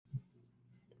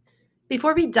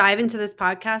Before we dive into this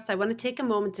podcast, I want to take a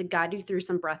moment to guide you through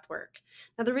some breath work.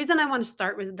 Now, the reason I want to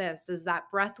start with this is that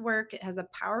breath work has a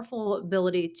powerful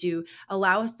ability to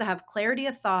allow us to have clarity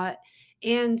of thought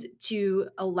and to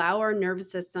allow our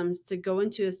nervous systems to go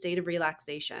into a state of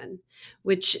relaxation,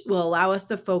 which will allow us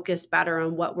to focus better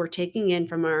on what we're taking in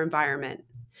from our environment.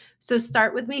 So,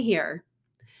 start with me here.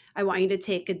 I want you to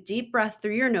take a deep breath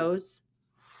through your nose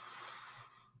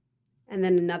and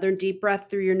then another deep breath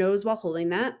through your nose while holding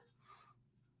that.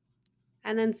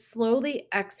 And then slowly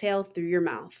exhale through your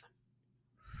mouth.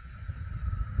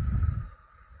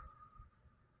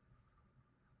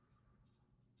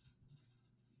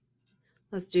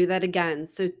 Let's do that again.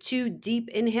 So 2 deep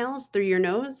inhales through your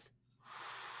nose.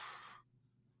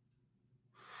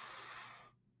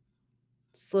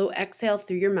 Slow exhale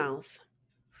through your mouth.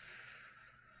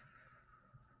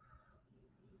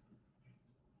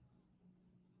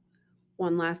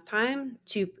 One last time.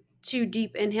 Two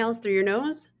deep inhales through your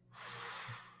nose.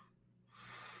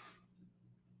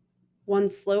 One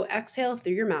slow exhale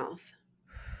through your mouth.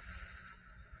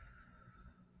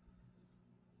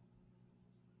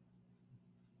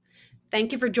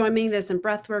 Thank you for joining this in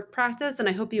breathwork practice, and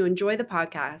I hope you enjoy the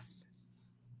podcast.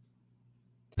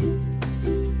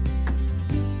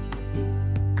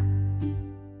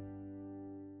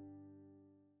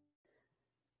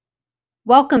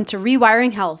 Welcome to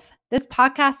Rewiring Health. This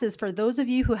podcast is for those of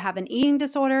you who have an eating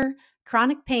disorder,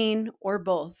 chronic pain, or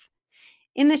both.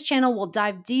 In this channel, we'll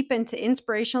dive deep into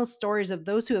inspirational stories of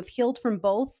those who have healed from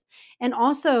both, and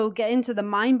also get into the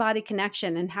mind-body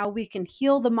connection and how we can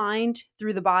heal the mind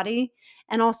through the body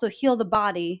and also heal the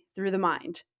body through the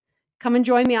mind. Come and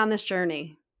join me on this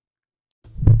journey.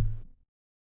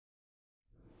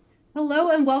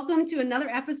 Hello and welcome to another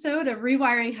episode of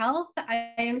Rewiring Health.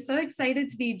 I am so excited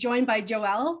to be joined by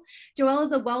Joelle. Joelle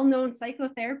is a well-known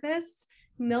psychotherapist,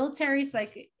 military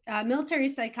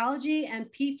psychology, and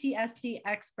PTSD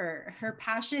expert. Her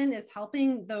passion is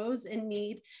helping those in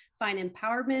need find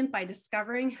empowerment by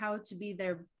discovering how to be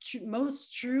their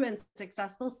most true and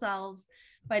successful selves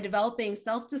by developing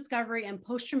self-discovery and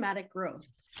post-traumatic growth.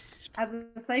 As a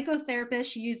psychotherapist,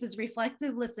 she uses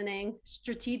reflective listening,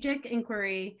 strategic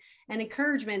inquiry, and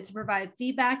encouragement to provide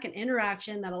feedback and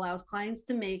interaction that allows clients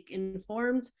to make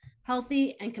informed,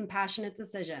 healthy, and compassionate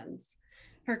decisions.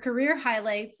 Her career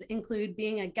highlights include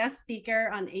being a guest speaker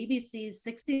on ABC's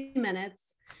 60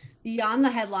 Minutes, Beyond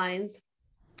the Headlines,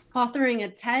 authoring a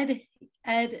TED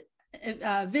Ed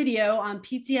video on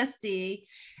PTSD,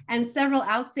 and several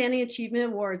Outstanding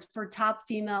Achievement Awards for top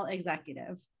female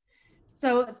executive.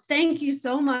 So thank you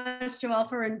so much, Joelle,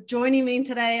 for joining me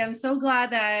today. I'm so glad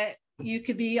that you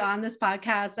could be on this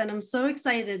podcast, and I'm so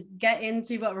excited to get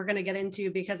into what we're going to get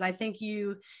into because I think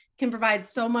you can provide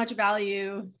so much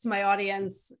value to my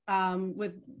audience,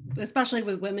 especially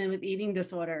with women with eating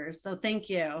disorders. So thank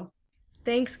you.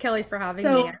 Thanks, Kelly, for having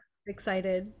me. I'm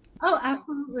excited. Oh,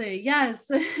 absolutely. Yes.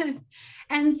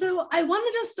 And so I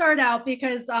wanted to start out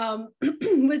because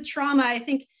with trauma, I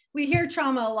think we hear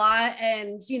trauma a lot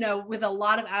and, with a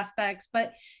lot of aspects,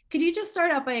 but could you just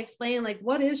start out by explaining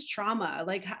what is trauma?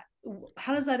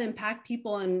 How does that impact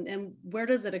people and where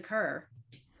does it occur?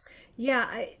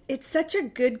 Yeah, it's such a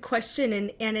good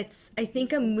question, and it's, I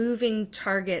think, a moving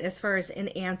target as far as an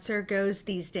answer goes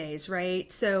these days,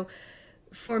 right? So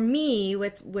for me,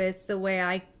 with the way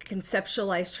I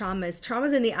conceptualize trauma is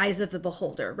trauma's in the eyes of the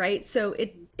beholder, right? So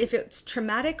if it's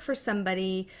traumatic for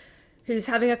somebody who's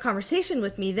having a conversation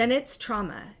with me, then it's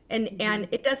trauma. And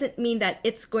it doesn't mean that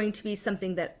it's going to be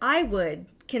something that I would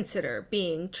consider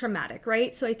being traumatic,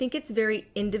 right? So I think it's very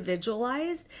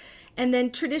individualized. And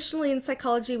then traditionally in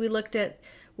psychology, we looked at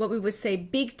what we would say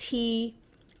big T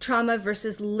trauma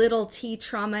versus little t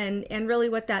trauma. And really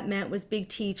what that meant was big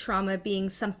T trauma being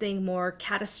something more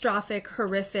catastrophic,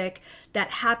 horrific that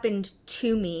happened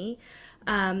to me.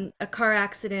 A car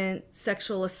accident,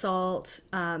 sexual assault,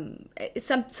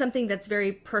 something that's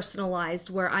very personalized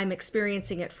where I'm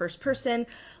experiencing it first person.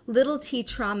 Little t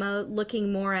trauma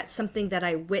looking more at something that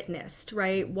I witnessed,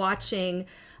 right? Watching,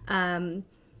 a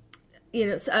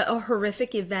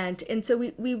horrific event. And so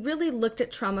we really looked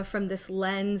at trauma from this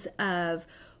lens of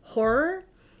horror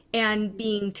and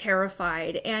being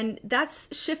terrified. And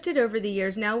that's shifted over the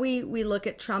years. Now we look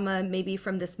at trauma maybe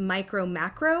from this micro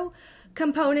macro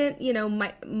component,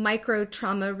 micro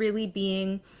trauma really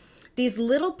being these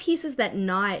little pieces that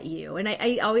gnaw at you. And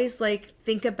I always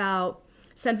think about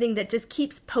something that just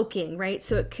keeps poking, right?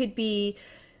 So it could be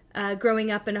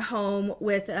growing up in a home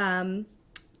with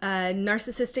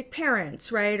narcissistic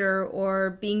parents, right?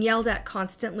 Or being yelled at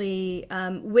constantly,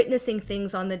 witnessing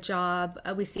things on the job.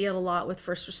 We see it a lot with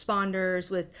first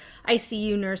responders, with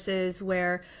ICU nurses,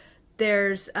 where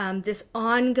there's this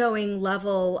ongoing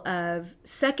level of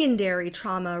secondary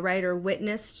trauma, right, or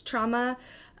witnessed trauma.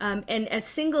 And as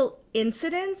single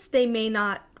incidents, they may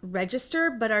not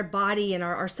register, but our body and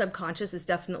our subconscious is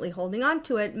definitely holding on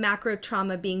to it. Macro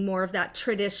trauma being more of that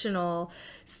traditional,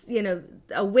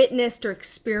 a witnessed or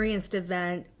experienced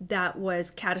event that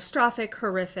was catastrophic,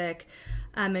 horrific,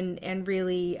 and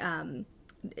really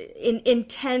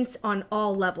intense on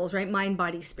all levels, right? Mind,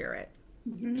 body, spirit.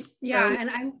 Yeah, So,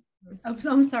 and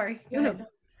I'm sorry. Go ahead. no.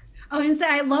 Oh, and say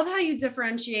I love how you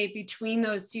differentiate between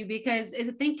those two because I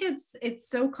think it's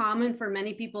so common for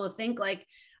many people to think like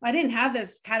I didn't have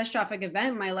this catastrophic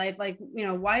event in my life. Like,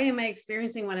 why am I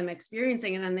experiencing what I'm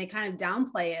experiencing? And then they kind of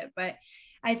downplay it. But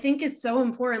I think it's so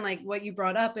important, like what you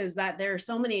brought up, is that there are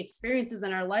so many experiences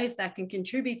in our life that can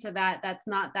contribute to that. That's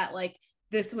not that like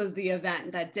this was the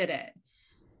event that did it.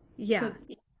 Yeah. So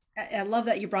I love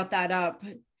that you brought that up.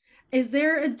 Is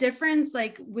there a difference,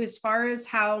 like, as far as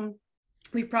how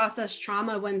we process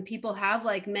trauma when people have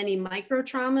like many micro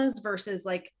traumas versus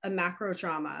like a macro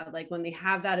trauma, like when they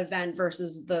have that event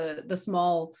versus the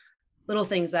small little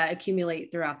things that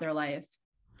accumulate throughout their life?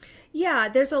 Yeah,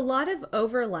 there's a lot of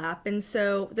overlap, and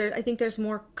so I think there's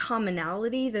more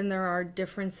commonality than there are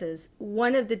differences.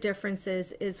 One of the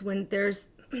differences is when there's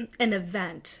an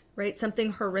event, right?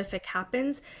 Something horrific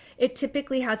happens. It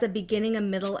typically has a beginning, a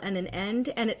middle, and an end,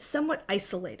 and it's somewhat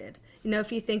isolated.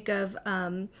 If you think of,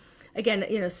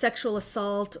 again, sexual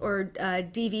assault or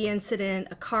DV incident,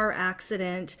 a car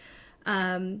accident,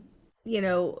 um,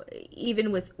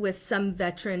 even with some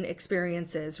veteran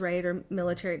experiences, right, or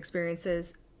military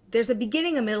experiences, there's a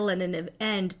beginning, a middle, and an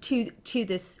end to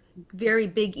this very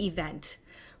big event,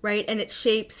 right? And it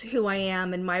shapes who I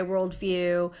am and my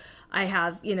worldview. I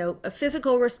have, a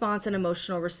physical response, an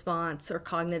emotional response, or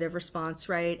cognitive response,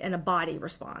 right? And a body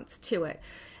response to it.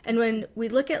 And when we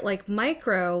look at like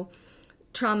micro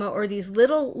trauma or these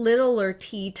little or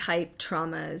T type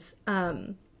traumas,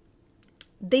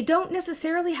 they don't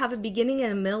necessarily have a beginning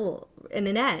and a middle and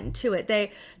an end to it.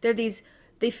 They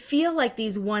feel like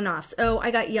these one-offs. Oh,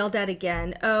 I got yelled at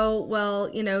again. Oh, well,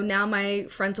 now my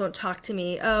friends won't talk to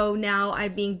me. Oh, now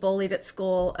I'm being bullied at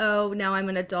school. Oh, now I'm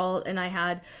an adult and I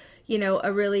had,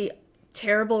 a really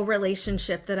terrible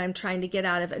relationship that I'm trying to get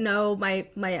out of. No, I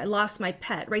lost my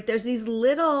pet, right? There's these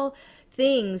little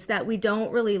things that we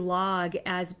don't really log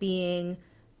as being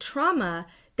trauma.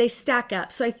 They stack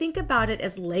up. So I think about it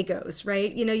as Legos,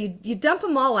 right? You dump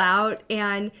them all out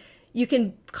and you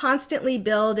can constantly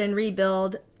build and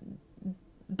rebuild,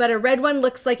 but a red one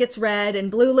looks like it's red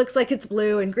and blue looks like it's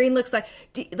blue and green looks like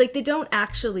they don't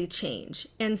actually change.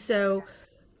 And so,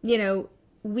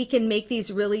 we can make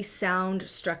these really sound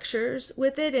structures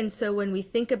with it. And so when we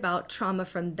think about trauma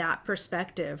from that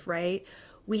perspective, right,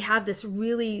 we have this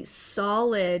really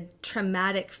solid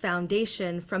traumatic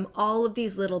foundation from all of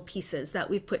these little pieces that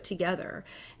we've put together.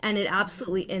 And it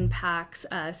absolutely impacts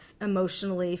us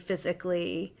emotionally,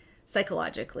 physically,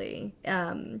 psychologically.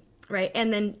 Right.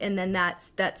 And then that's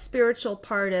that spiritual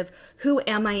part of who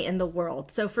am I in the world.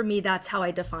 So for me, that's how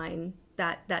I define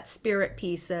that spirit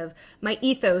piece of my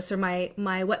ethos or my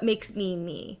what makes me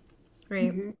me.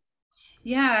 Right. Mhm.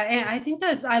 Yeah, and I think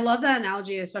I love that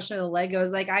analogy, especially the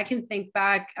Legos. Like I can think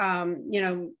back,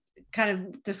 kind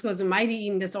of disclosing my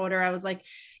eating disorder. I was like,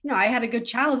 I had a good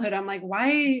childhood. I'm like,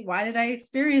 why did I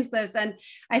experience this? And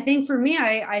I think for me,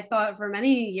 I thought for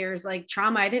many years, like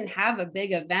trauma, I didn't have a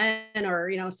big event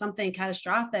or, something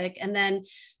catastrophic. And then,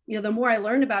 the more I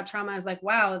learned about trauma, I was like,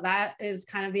 wow, that is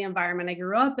kind of the environment I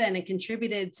grew up in and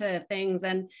contributed to things.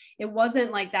 And it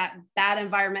wasn't like that bad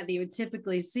environment that you would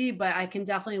typically see, but I can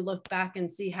definitely look back and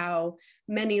see how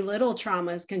many little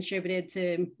traumas contributed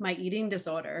to my eating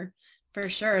disorder for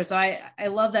sure. So I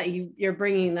love that you're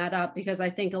bringing that up because I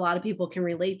think a lot of people can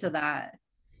relate to that.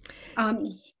 Um,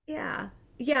 Yeah.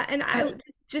 Yeah. And I,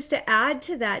 just to add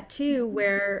to that too,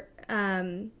 where,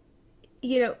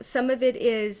 some of it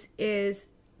is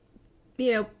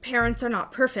parents are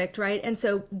not perfect, right? And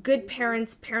so good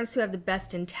parents who have the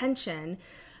best intention,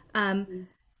 um,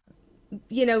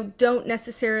 don't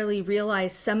necessarily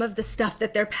realize some of the stuff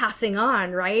that they're passing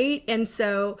on, right? And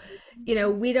so,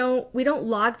 we don't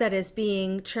log that as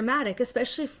being traumatic,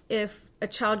 especially if a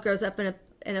child grows up in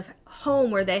a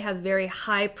home where they have very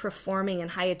high performing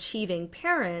and high achieving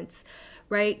parents,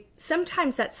 right?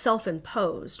 Sometimes that's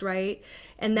self-imposed, right?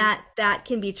 And that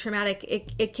can be traumatic.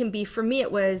 It can be, for me,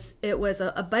 it was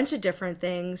a bunch of different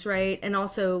things, right? And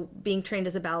also being trained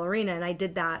as a ballerina, and I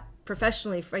did that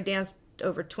professionally. I danced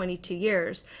over 22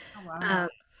 years. oh, wow. Um,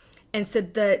 and so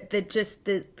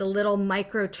the little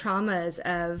micro traumas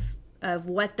of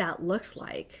what that looked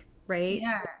like, right?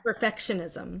 Yeah.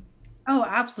 Perfectionism. Oh,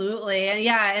 absolutely. And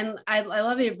yeah, and I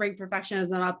love you bring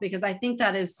perfectionism up because I think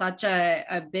that is such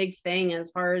a big thing as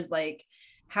far as like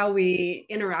how we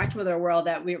interact with our world,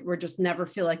 that we're just never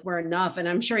feel like we're enough. And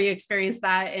I'm sure you experienced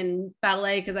that in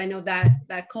ballet, because I know that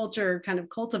that culture kind of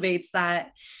cultivates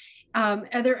that.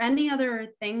 Are there any other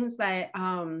things that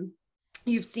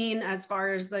you've seen as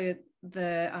far as the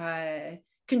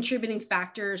contributing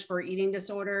factors for eating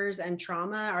disorders and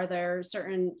trauma? Are there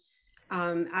certain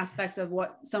aspects of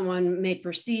what someone may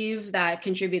perceive that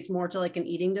contributes more to like an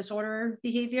eating disorder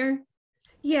behavior?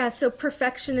 Yeah, so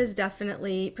perfectionism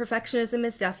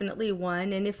is definitely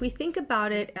one. And if we think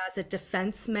about it as a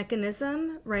defense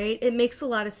mechanism, right, it makes a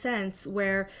lot of sense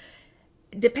where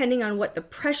depending on what the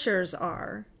pressures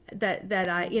are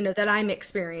that I'm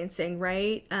experiencing,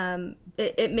 right,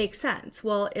 it makes sense.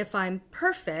 Well, if I'm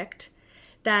perfect,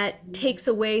 that takes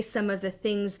away some of the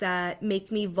things that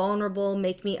make me vulnerable,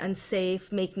 make me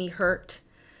unsafe, make me hurt,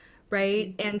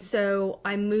 right? And so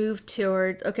I moved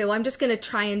toward, okay, well, I'm just going to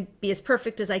try and be as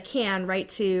perfect as I can, right?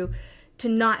 To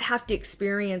not have to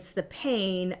experience the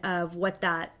pain of what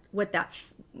that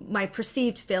my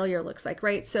perceived failure looks like,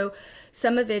 right? So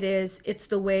some of it is it's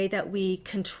the way that we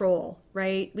control,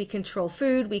 right? We control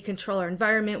food, we control our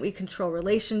environment, we control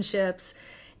relationships,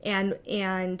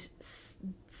 and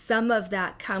some of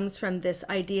that comes from this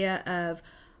idea of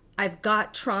I've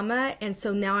got trauma, and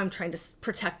so now I'm trying to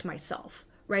protect myself,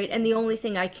 right? And the only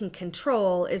thing I can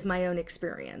control is my own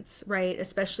experience, right?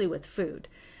 Especially with food.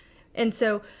 And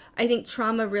so I think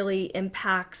trauma really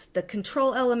impacts the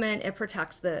control element. It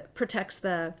protects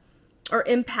the or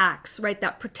impacts, right?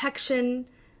 That protection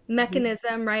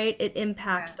mechanism, right? It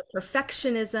impacts the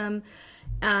perfectionism.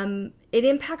 It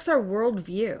impacts our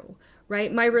worldview,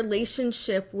 right? My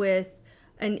relationship with,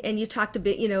 and you talked a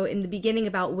bit, in the beginning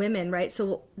about women, right?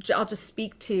 So I'll just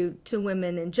speak to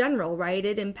women in general, right?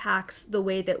 It impacts the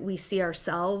way that we see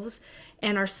ourselves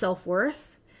and our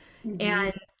self-worth,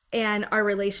 Mm-hmm. and our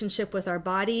relationship with our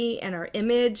body and our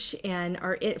image and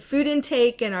our food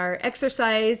intake and our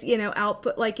exercise,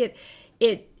 output. Like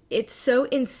it's so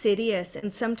insidious,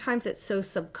 and sometimes it's so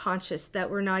subconscious that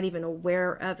we're not even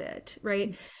aware of it,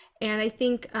 right? And I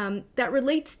think that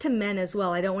relates to men as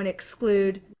well. I don't want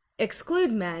to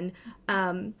exclude men.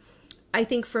 I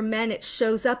think for men it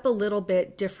shows up a little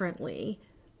bit differently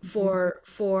for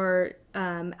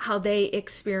how they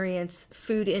experience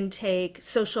food intake,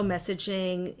 social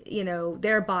messaging,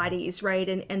 their bodies, right,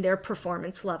 and their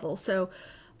performance level. So,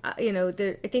 I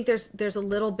think there's a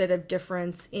little bit of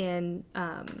difference in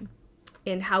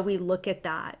how we look at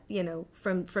that,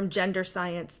 from gender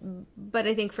science. But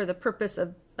I think for the purpose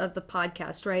of the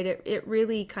podcast, right, it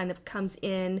really kind of comes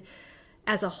in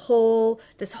as a whole,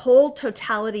 this whole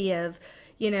totality of,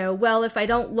 well, if I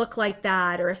don't look like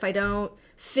that, or if I don't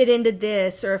fit into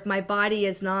this, or if my body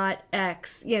is not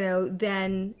X,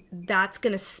 then that's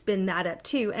going to spin that up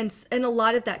too. And a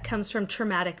lot of that comes from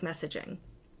traumatic messaging.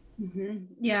 Mm-hmm.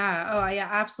 Yeah. Oh, yeah,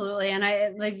 absolutely. And I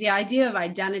like the idea of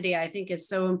identity, I think is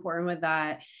so important with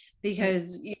that,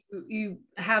 because you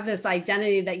have this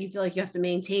identity that you feel like you have to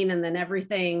maintain, and then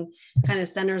everything kind of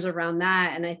centers around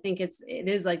that. And I think it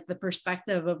is like the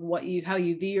perspective of how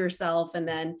you view yourself, and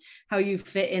then how you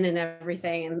fit in and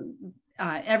everything,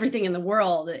 and everything in the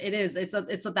world.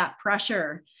 It's that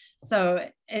pressure. So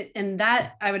and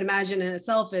that, I would imagine, in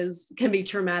itself can be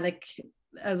traumatic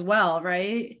as well,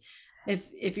 right?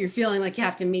 If you're feeling like you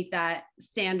have to meet that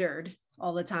standard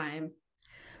all the time.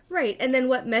 Right. And then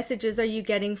what messages are you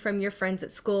getting from your friends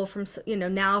at school, from,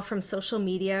 now from social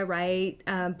media, right?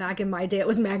 Back in my day, it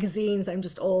was magazines. I'm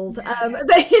just old. Yeah. But,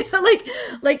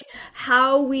 like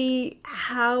how we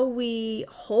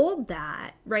hold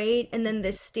that, right? And then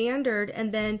the standard,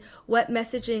 and then what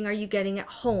messaging are you getting at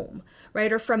home,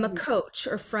 right? Or from a coach,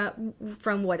 or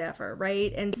from whatever,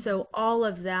 right? And so all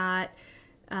of that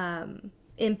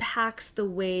impacts the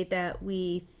way that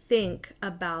we think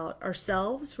about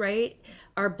ourselves, right?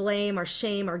 Our blame, our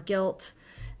shame, our guilt,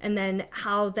 and then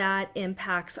how that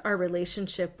impacts our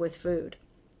relationship with food.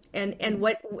 And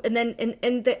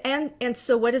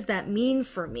so what does that mean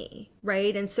for me,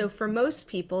 right? And so for most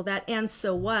people, that "and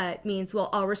so what" means, well,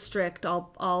 I'll restrict,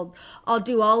 I'll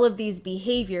do all of these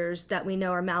behaviors that we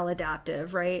know are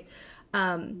maladaptive, right?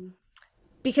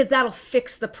 Because that'll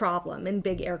fix the problem, in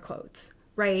big air quotes,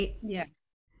 right? Yeah.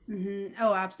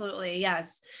 Oh, absolutely.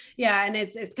 Yes. Yeah. And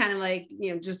it's kind of like,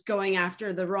 just going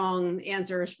after the wrong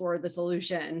answers for the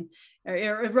solution,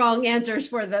 or wrong answers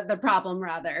for the problem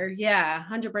rather. Yeah.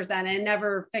 100%. And it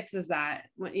never fixes that,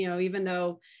 even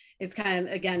though it's kind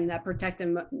of, again, that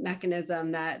protective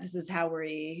mechanism, that this is how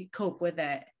we cope with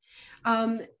it.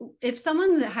 Um, if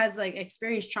someone that has like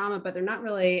experienced trauma, but they're not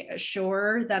really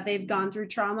sure that they've gone through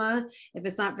trauma, if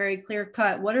it's not very clear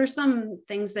cut, what are some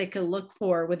things they could look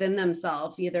for within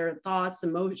themselves, either thoughts,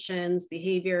 emotions,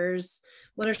 behaviors?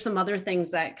 What are some other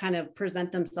things that kind of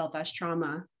present themselves as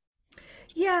trauma?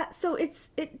 Yeah, so it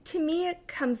to me it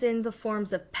comes in the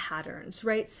forms of patterns,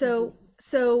 right? So Mhm.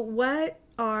 so what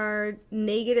are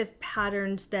negative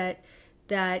patterns that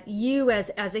you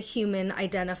as a human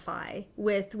identify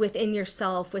with within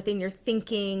yourself, within your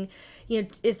thinking? You know,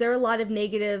 is there a lot of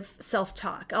negative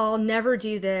self-talk? I'll never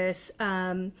do this.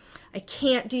 I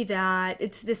can't do that.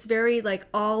 It's this very like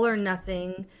all or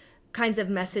nothing kinds of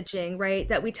messaging, right?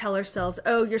 That we tell ourselves,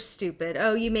 oh, you're stupid.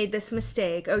 Oh, you made this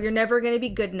mistake. Oh, you're never going to be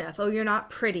good enough. Oh, you're not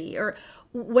pretty. Or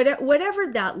whatever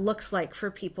that looks like for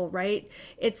people, right?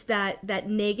 It's that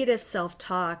negative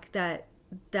self-talk that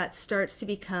starts to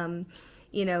become,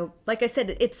 like I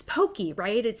said, it's pokey,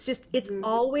 right? It's just it's Mhm.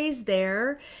 always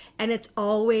there and it's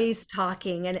always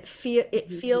talking and it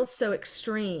Mhm. feels so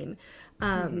extreme.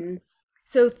 Um, Mhm.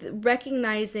 so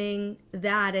recognizing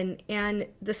that and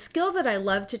the skill that I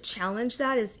love to challenge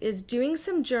that is doing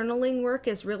some journaling work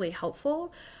is really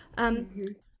helpful. Um,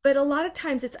 Mhm. but a lot of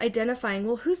times it's identifying,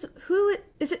 well, who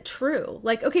is it true?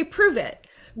 Like, okay, prove it.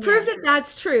 Prove Yeah. that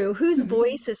that's true. Whose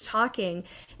voice is talking?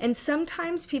 And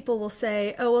sometimes people will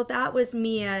say, oh, well, that was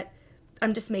me at,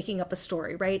 I'm just making up a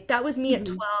story, right? That was me at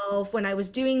Mhm. 12 when I was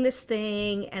doing this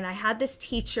thing and I had this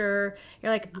teacher.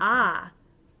 You're like, ah,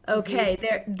 Mhm.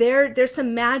 okay, there's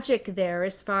some magic there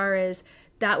as far as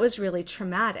that was really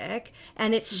traumatic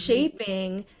and it's Mhm.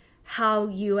 shaping how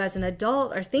you as an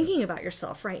adult are thinking about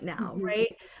yourself right now, Mhm.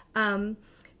 right? Um,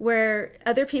 where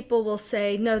other people will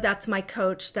say, no, that's my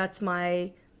coach, that's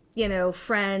my,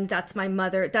 friend, that's my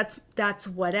mother, that's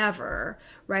whatever,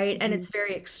 right? And Mhm. it's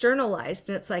very externalized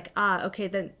and it's like, ah, okay,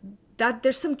 then that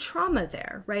there's some trauma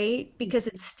there, right? Because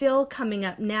Mhm. it's still coming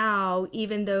up now,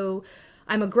 even though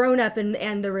I'm a grown up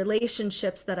and the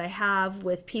relationships that I have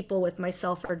with people with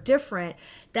myself are different,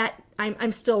 that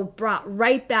I'm still brought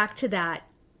right back to that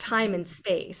time and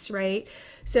space, right?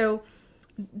 So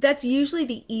that's usually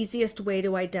the easiest way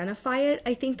to identify it.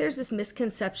 I think there's this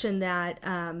misconception that,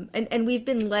 and we've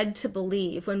been led to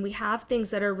believe when we have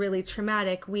things that are really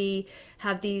traumatic, we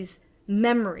have these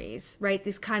memories, right?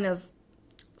 These kind of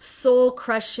soul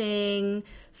crushing,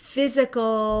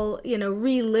 physical,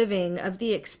 reliving of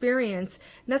the experience.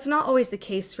 And that's not always the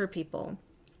case for people,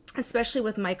 especially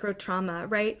with micro trauma,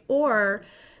 right? Or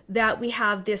that we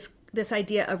have this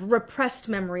idea of repressed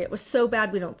memory. It was so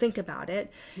bad we don't think about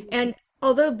it. And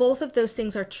although both of those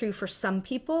things are true for some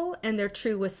people and they're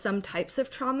true with some types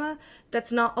of trauma,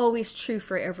 that's not always true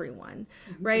for everyone,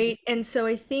 Mhm. right? And so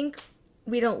I think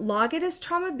we don't log it as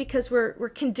trauma because we're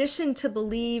conditioned to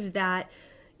believe that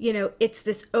it's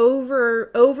this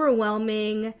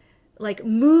overwhelming like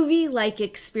movie like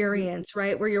experience,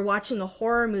 right, where you're watching a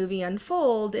horror movie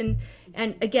unfold. And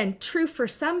again, true for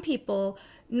some people,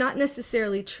 not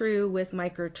necessarily true with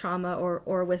micro trauma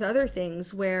or with other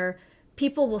things, where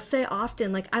people will say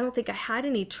often like, I don't think I had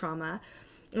any trauma.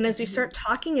 And as we Mhm. start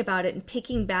talking about it and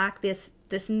picking back this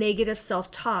negative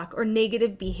self-talk or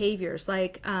negative behaviors,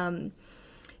 like a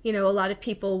lot of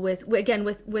people with again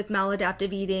with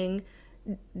maladaptive eating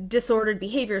disordered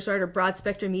behaviors, right, or broad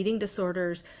spectrum eating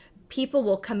disorders, people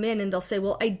will come in and they'll say,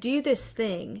 well, I do this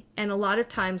thing. And a lot of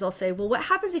times I'll say, well, what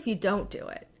happens if you don't do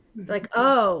it? They're like, Mhm.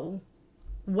 oh,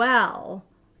 well,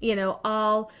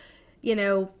 I'll, you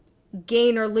know,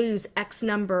 gain or lose X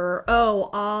number, or,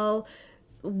 oh, I'll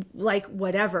like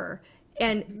whatever.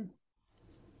 And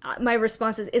Mhm. my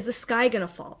response is the sky gonna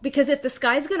fall? Because if the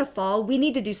sky's gonna fall, we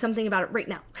need to do something about it right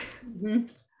now. Mhm.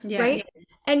 Yeah. Right?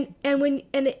 And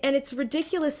it's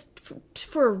ridiculous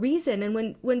for a reason.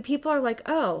 And when people are like,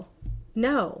 oh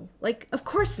no, like of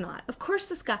course not, of course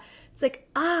this guy, it's like,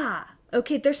 ah,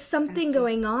 okay, there's something Exactly.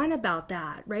 going on about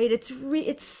that, right? It's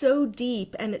so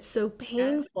deep and it's so Yeah.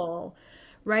 painful,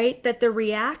 right, that the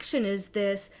reaction is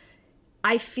this,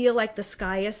 I feel like the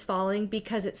sky is falling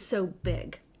because it's so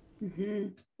big,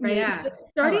 Mhm. right? So Yeah. it's Oh,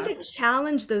 starting to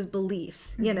challenge those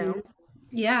beliefs. mhm.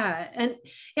 Yeah. And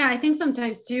yeah, I think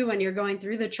sometimes too, when you're going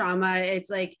through the trauma, it's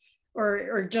like,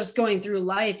 or just going through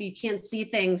life, you can't see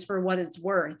things for what it's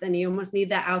worth. And you almost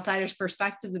need that outsider's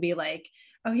perspective to be like,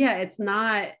 oh yeah, it's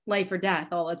not life or death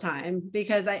all the time.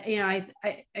 Because I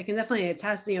can definitely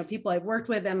attest, people I've worked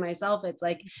with and myself, it's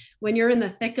like when you're in the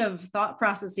thick of thought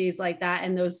processes like that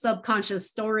and those subconscious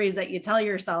stories that you tell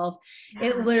yourself,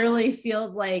 it Yeah. literally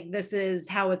feels like this is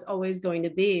how it's always going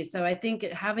to be. So I think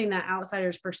having that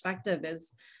outsider's perspective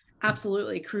is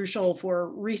absolutely crucial for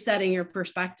resetting your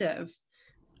perspective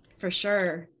for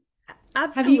sure.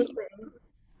 Have you Absolutely.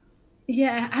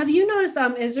 Yeah. Have you noticed,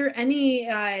 is there any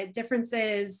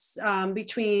differences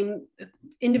between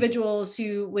individuals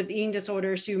who with eating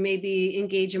disorders who maybe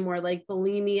engage in more like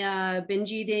bulimia,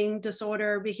 binge eating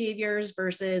disorder behaviors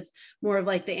versus more of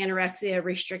like the anorexia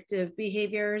restrictive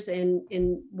behaviors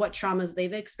in what traumas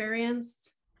they've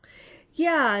experienced?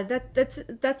 Yeah,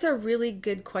 that's a really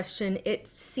good question. It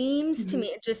seems to Mhm.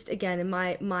 me, just again in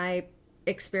my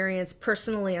experience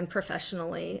personally and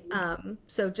professionally,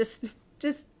 so just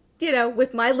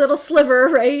with my little sliver,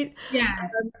 right? Yeah.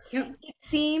 Um, Yep. it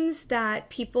seems that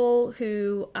people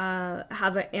who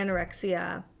have an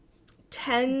anorexia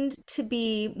tend to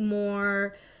be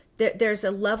more, there's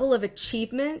a level of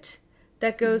achievement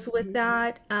that goes with Mhm.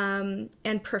 that,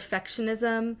 and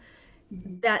perfectionism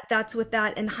Mhm. that's with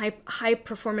that, and high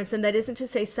performance. And that isn't to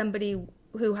say somebody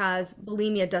who has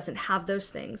bulimia doesn't have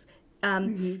those things. um,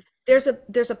 Mhm. there's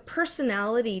a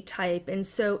personality type, and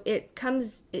so it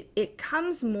comes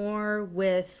more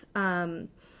with,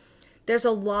 there's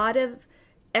a lot of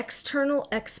external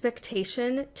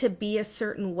expectation to be a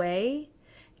certain way,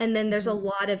 and then there's a Mhm.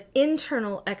 lot of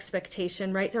internal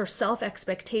expectation, right, or self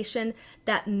expectation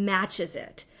that matches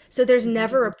it. So there's Mhm.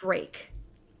 never a break,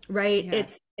 right?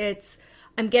 Yes. It's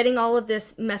I'm getting all of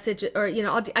this message, or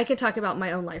I can talk about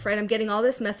my own life, right? I'm getting all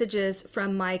this messages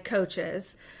from my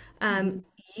coaches. Um, Mhm.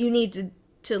 you need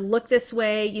to look this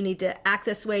way, you need to act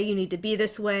this way, you need to be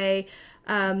this way.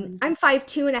 Mhm. I'm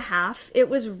 5'2.5". It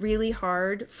was really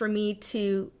hard for me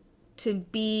to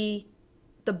be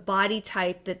the body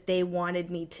type that they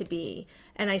wanted me to be.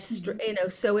 And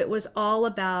Mhm. so it was all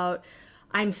about,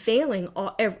 I'm failing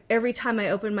every time I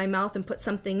open my mouth and put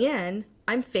something in,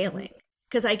 I'm Mhm. failing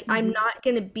because I'm Mhm. not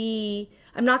going to be,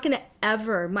 I'm not going to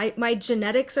ever, my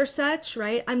genetics are such,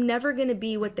 right? I'm never going to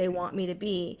be what they want me to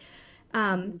be.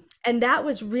 Um, Mhm. and that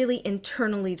was really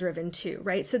internally driven too,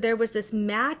 right? So there was this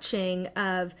matching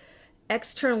of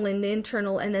external and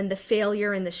internal, and then the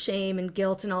failure and the shame and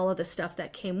guilt and all of the stuff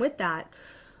that came with that.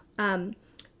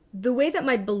 The way that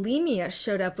my bulimia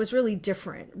showed up was really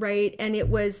different, right? And it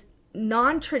was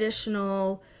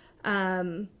non-traditional,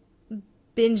 um,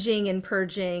 binging and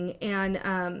purging, and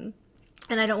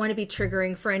I don't want to be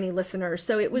triggering for any listeners.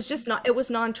 So it was just not, it was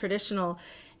non-traditional.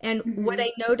 And what Mhm.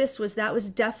 I noticed was that was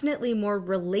definitely more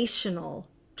relational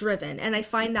driven. And I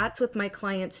find that's with my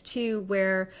clients too,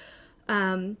 where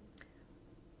um,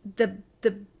 the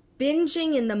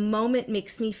binging in the moment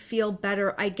makes me feel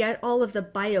better. I get all of the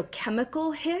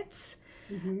biochemical hits,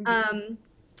 Mhm. um,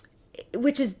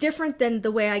 which is different than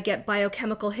the way I get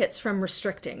biochemical hits from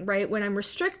restricting, right? When I'm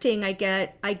restricting, I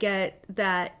get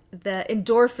that the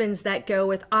endorphins that go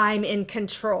with I'm in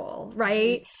control, Mhm.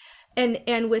 right?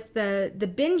 And with the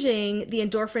binging, the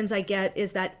endorphins I get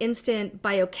is that instant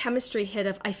biochemistry hit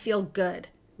of I feel good,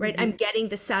 right? I'm Mhm. getting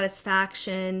the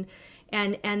satisfaction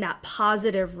and that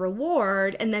positive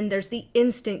reward, and then there's the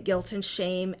instant guilt and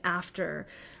shame after,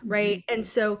 Mhm. right? And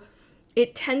so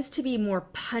it tends to be more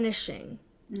punishing,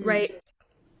 Mhm. right?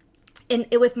 And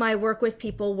with my work with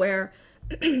people where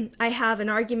I have an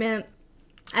argument,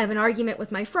 I have an argument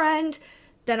with my friend,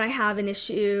 then I have an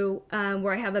issue,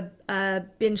 where I have a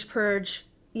binge purge,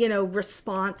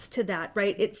 response to that,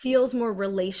 right? It feels more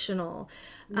relational.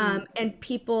 Mhm. And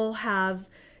people have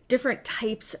different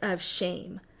types of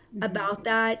shame Mhm. about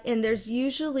that. And there's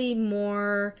usually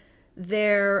more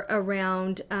there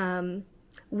around,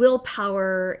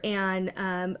 willpower and,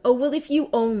 oh, well, if you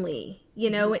only,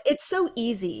 Mhm. it's so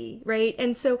easy, right?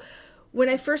 And so when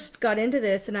I first got into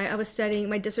this, and I was studying,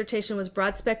 my dissertation was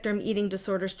broad spectrum eating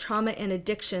disorders, trauma, and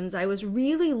addictions. I was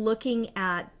really looking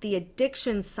at the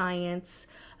addiction science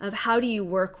of how do you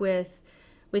work with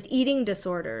eating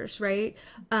disorders, right?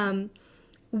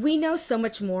 We know so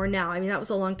much more now. I mean, that was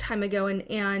a long time ago,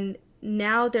 and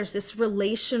now there's this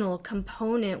relational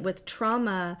component with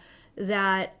trauma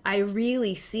that I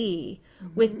really see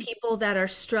with Mhm. people that are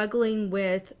struggling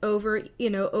with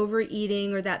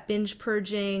overeating, or that binge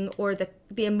purging, or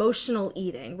the emotional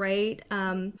eating, right?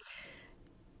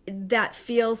 That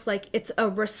feels like it's a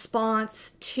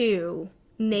response to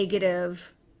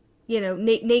negative,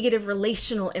 negative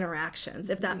relational interactions,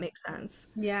 if that Mhm. makes sense.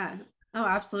 Yeah. Oh,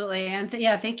 absolutely. And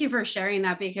yeah, thank you for sharing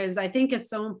that because I think it's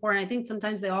so important. I think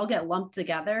sometimes they all get lumped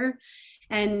together.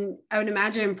 And I would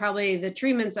imagine probably the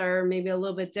treatments are maybe a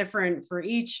little bit different for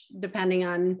each, depending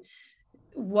on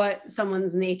what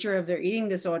someone's nature of their eating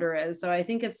disorder is. So I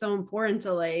think it's so important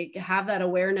to like have that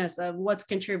awareness of what's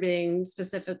contributing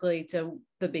specifically to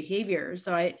the behavior.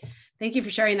 So I thank you for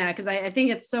sharing that because I think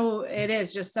it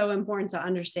is just so important to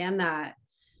understand that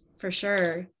for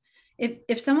sure.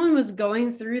 If someone was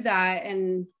going through that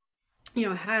and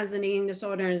has an eating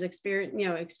disorder and is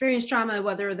experienced trauma,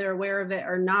 whether they're aware of it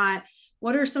or not,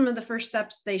 what are some of the first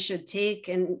steps they should take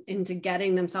into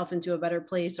getting themselves into a better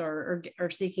place, or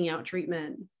seeking out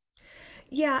treatment?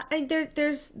 Yeah,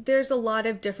 there's a lot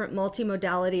of different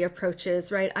multimodality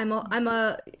approaches, right? I'm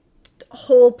a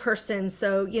whole person,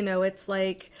 so it's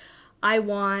like I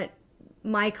want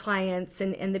my clients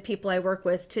and the people I work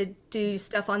with to do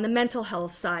stuff on the mental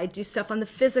health side, do stuff on the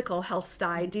physical health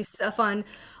side, do stuff on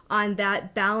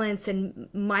that balance and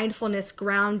mindfulness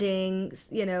grounding,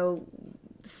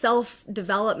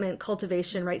 self-development,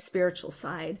 cultivation, right, spiritual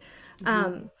side.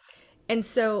 Mm-hmm. And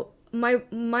so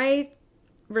my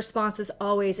response is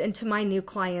always, and to my new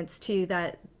clients too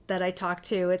that I talk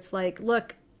to, it's like,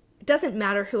 look, it doesn't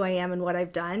matter who I am and what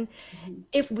I've done. Mm-hmm.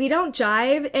 If we don't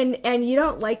jive and you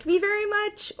don't like me very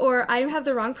much, or I have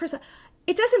the wrong person,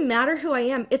 it doesn't matter who I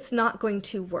am. It's not going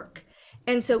to work.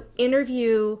 And so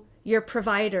interview your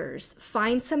providers.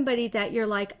 Find somebody that you're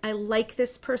like, I like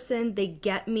this person. They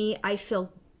get me. I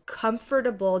feel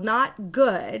comfortable, not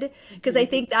good. Because I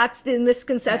think that's the Yeah.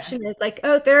 misconception is like,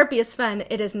 oh, therapy is fun.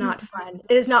 It is not fun.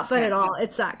 It is not fun at Yeah. all.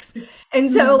 It sucks. And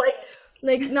so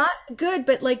like not good,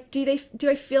 but like, do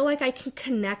I feel like I can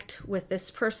connect with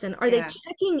this person? Are they Yeah.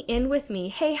 checking in with me?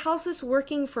 Hey, how's this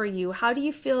working for you? How do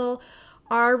you feel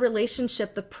our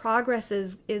relationship, the progress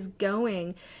is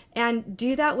going? And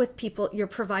do that with people, your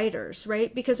providers,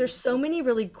 right? Because there's so many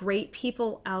really great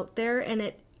people out there,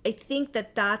 and I think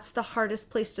that that's the hardest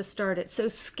place to start. It's so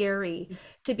scary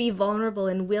to be vulnerable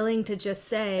and willing to just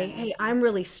say, Yeah. hey, I'm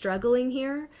really struggling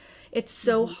here. It's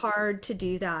so Mhm. hard to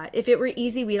do that. If it were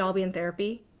easy, we'd all be in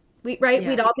therapy. Right? Yeah.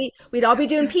 We'd all be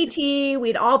doing PT.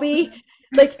 We'd all be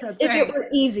like, That's if it right. were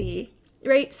easy,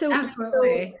 right? So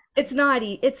Absolutely. it's not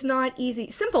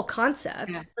easy. Simple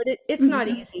concept, Yeah. but it's not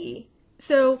Mhm. easy.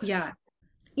 So, Yeah.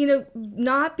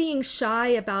 not being shy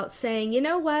about saying, you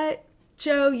know what,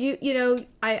 Joe,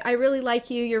 I really like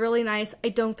you. You're really nice. I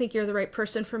don't think you're the right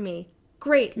person for me.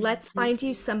 Great. Let's Mhm. find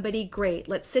you somebody great.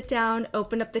 Let's sit down,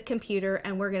 open up the computer,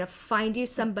 and we're going to find you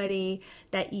somebody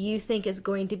that you think is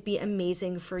going to be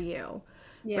amazing for you.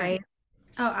 Yeah. Right?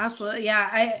 Oh, absolutely.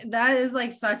 Yeah. That is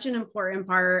like such an important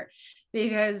part,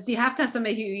 because you have to have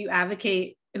somebody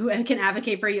who can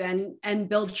advocate for you and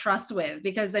build trust with,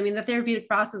 because I mean, the therapeutic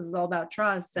process is all about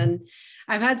trust. And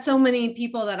I've had so many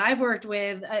people that I've worked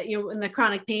with, in the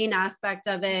chronic pain aspect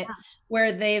of it,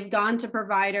 where they've gone to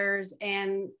providers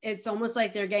and it's almost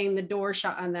like they're getting the door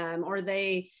shut on them, or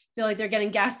they feel like they're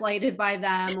getting gaslighted by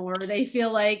them, or they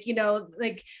feel like,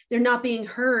 like they're not being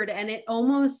heard, and it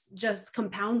almost just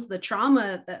compounds the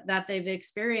trauma that they've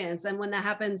experienced. And when that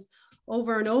happens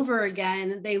over and over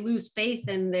again, they lose faith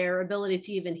in their ability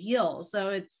to even heal.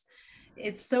 So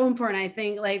it's so important. I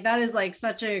think like that is like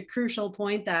such a crucial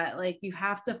point, that like you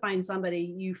have to find somebody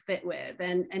you fit with,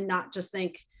 and not just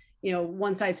think,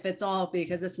 one size fits all,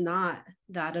 because it's not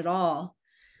that at all.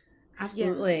 Yeah.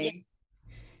 Absolutely.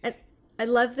 And I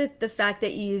love the fact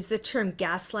that you use the term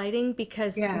gaslighting,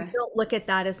 because we Yeah. don't look at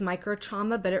that as micro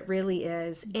trauma, but it really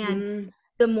is. And Mhm.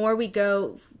 the more we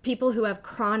go, people who have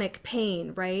chronic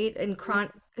pain, right? And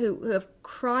who have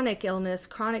chronic illness,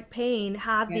 chronic pain,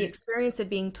 have the Yeah. experience of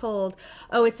being told,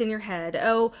 oh, it's in your head.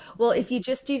 Oh, well, if you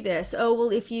just do this. Oh,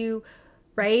 well, if you,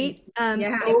 right?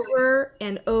 Yeah. Over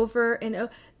and over and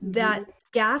over, that Mhm.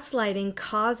 gaslighting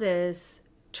causes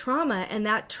trauma, and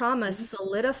that trauma Mhm.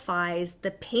 solidifies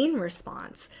the pain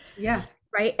response, Yeah.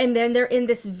 right? And then they're in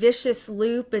this vicious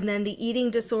loop, and then the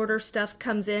eating disorder stuff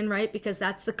comes in, right? Because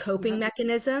that's the coping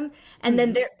mechanism. And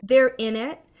then Mhm. they're in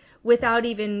it without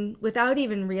even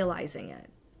realizing it,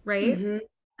 right? Mhm.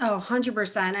 Oh,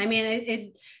 100%. I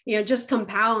mean, it just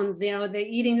compounds. The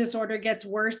eating disorder gets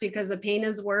worse because the pain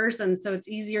is worse. And so it's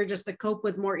easier just to cope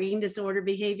with more eating disorder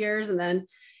behaviors. And then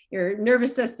your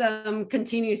nervous system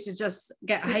continues to just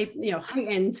get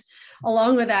heightened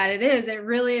along with that. It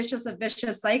really is just a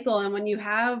vicious cycle. And when you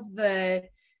have the,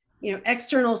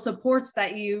 external supports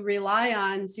that you rely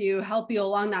on to help you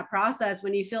along that process,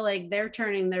 when you feel like they're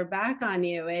turning their back on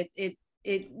you, it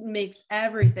makes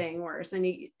everything worse. And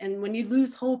when you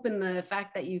lose hope in the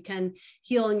fact that you can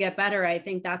heal and get better, I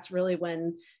think that's really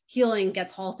when healing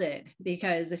gets halted,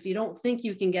 because if you don't think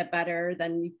you can get better,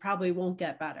 then you probably won't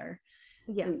get better.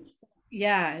 Yeah. And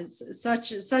yeah, it's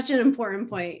such an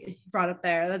important point you brought up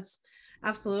there. That's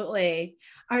absolutely.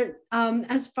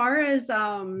 As far as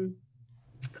kind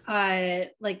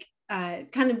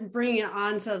of bringing it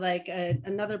on to like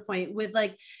another point with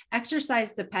like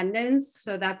exercise dependence.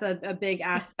 So that's a big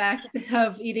aspect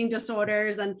of eating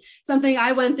disorders, and something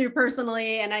I went through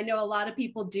personally, and I know a lot of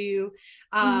people do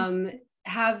Mhm. um,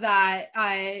 have that.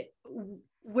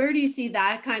 where do you see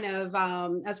that kind of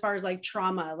as far as like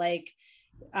trauma, like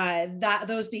that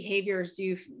those behaviors,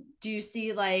 do you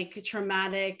see like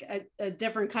traumatic a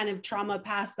different kind of trauma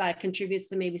past that contributes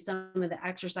to maybe some of the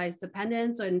exercise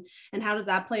dependence, and how does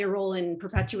that play a role in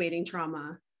perpetuating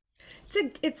trauma?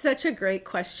 It's such a great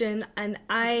question, and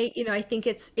I think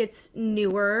it's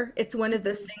newer. It's one of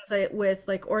those things that with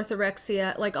like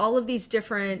orthorexia, like all of these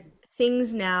different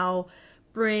things now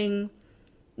bring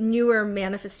newer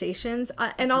manifestations.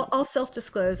 And I'll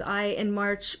self-disclose. I in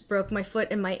March broke my foot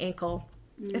and my ankle.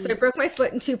 So I Mm. broke my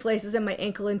foot in two places and my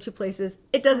ankle in two places.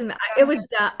 It Oh doesn't matter. It my was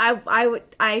gosh.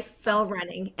 I fell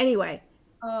running anyway.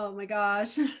 Oh my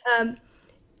gosh. Um,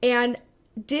 and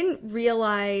didn't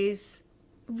realize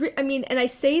I mean, and I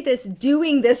say this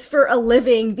doing this for a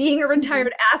living, being a Mhm.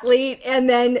 retired athlete, and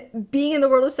then being in the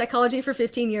world of psychology for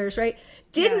 15 years, right?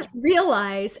 Yeah. Didn't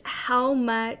realize how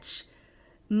much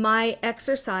my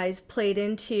exercise played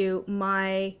into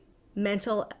my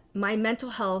mental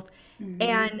health Hmm.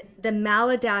 and the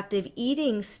maladaptive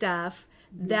eating stuff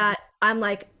Hmm. that I'm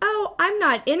like, oh, I'm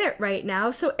not in it right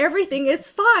now, so everything is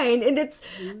fine.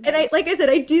 And I, like I said,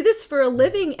 I do this for a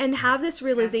living and have this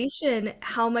Yeah. realization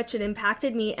how much it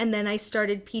impacted me. And then I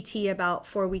started PT about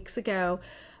 4 weeks ago.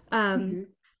 Um, Hmm.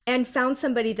 and found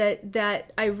somebody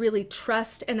that I really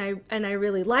trust and I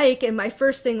really like. And my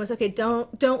first thing was, okay, don't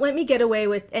let me get away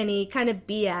with any kind of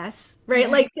BS, right?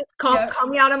 Yeah. Like just Yep. call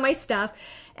me out on my stuff.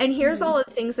 And here's Hmm. all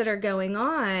the things that are going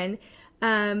on.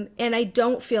 And I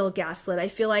don't feel gaslit. I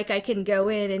feel like I can go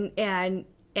in and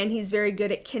he's very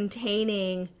good at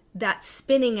containing that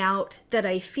spinning out that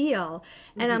I feel.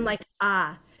 And I'm Hmm. like,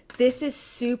 this is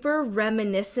super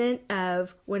reminiscent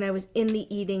of when I was in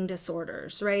the eating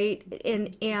disorders, right?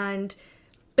 And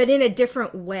but in a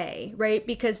different way, right?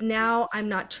 Because now I'm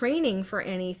not training for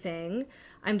anything.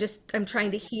 I'm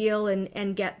trying to heal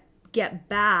and get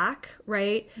back,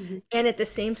 right? Hmm. And at the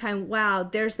same time, wow,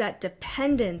 there's that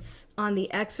dependence on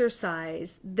the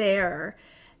exercise there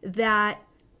that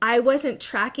I wasn't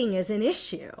tracking as an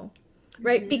issue,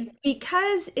 right? Hmm.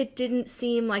 Because it didn't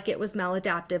seem like it was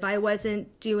maladaptive. I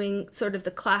wasn't doing sort of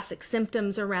the classic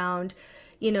symptoms around,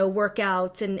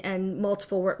 workouts and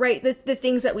multiple work, right? The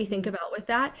things that we think about with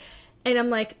that. And I'm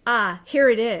like, here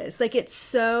it is. Like it's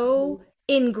so Hmm.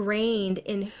 ingrained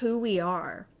in who we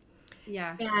are.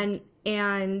 Yeah.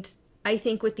 And I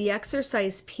think with the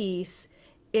exercise piece,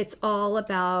 it's all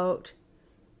about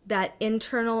that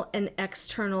internal and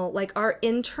external, like our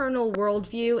internal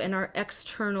worldview and our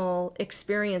external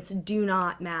experience do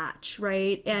not match,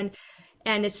 right? And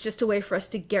it's just a way for us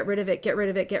to get rid of it, get rid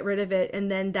of it, get rid of it,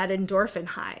 and then that endorphin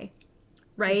high,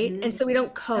 right? Hmm. And so we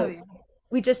don't Oh cope. yeah.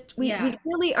 We Yeah.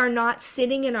 really are not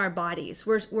sitting in our bodies.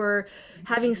 We're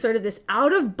having sort of this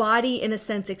out of body in a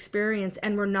sense experience,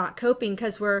 and we're not coping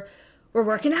because we're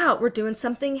working out, we're doing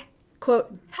something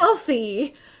quote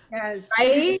healthy, Yes.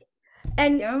 right?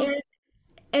 And Yep. and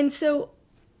and so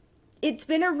it's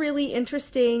been a really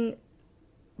interesting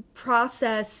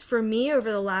process for me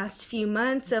over the last few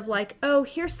months of like, oh,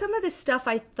 here's some of the stuff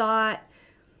I thought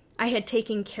I had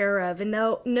taken care of. And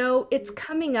no, it's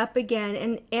coming up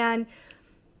again. And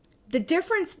the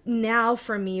difference now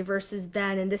for me versus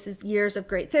then, and this is years of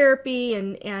great therapy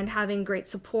and having great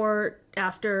support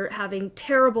after having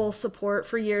terrible support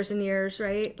for years and years,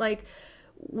 right? Like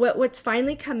what's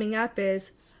finally coming up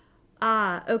is,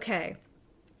 okay,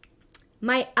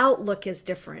 my outlook is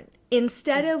different.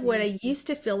 Instead of what Mhm. I used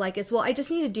to feel like is, well, I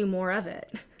just need to do more of it.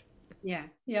 Yeah.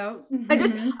 Yep. I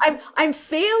just Hmm. I'm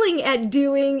failing at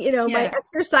doing, my Yeah.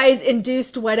 exercise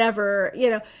induced whatever.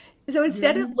 So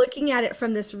instead of Hmm. looking at it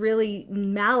from this really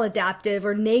maladaptive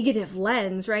or negative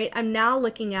lens, right? I'm now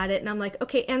looking at it and I'm like,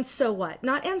 okay, and so what?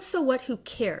 Not and so what, who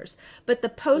cares? But the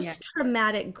Yeah.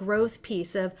 post-traumatic growth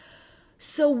piece of,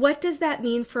 so what does that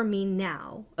mean for me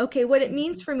now? Okay, what it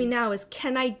means for me Mhm. now is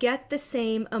can I get the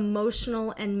same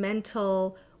emotional and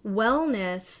mental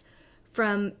wellness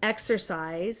from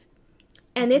exercise?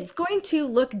 And Mhm. it's going to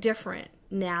look different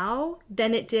now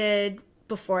than it did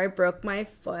before I broke my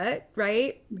foot,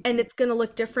 right? And Mhm. it's going to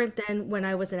look different than when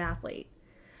I was an athlete.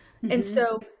 And Mhm.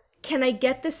 so, can I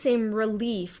get the same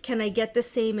relief? Can I get the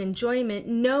same enjoyment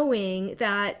knowing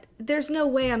that there's no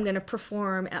way I'm going to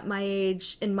perform at my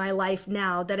age in my life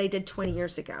now that I did 20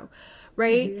 years ago,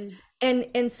 right? Mhm.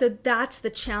 And so that's the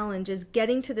challenge is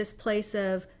getting to this place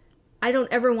of I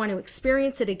don't ever want to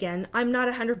experience it again. I'm not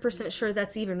Mhm. 100% sure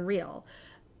that's even real,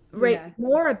 right? Yeah.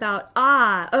 More about,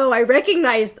 oh, I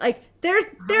recognize, like, there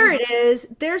Uh-huh. it is.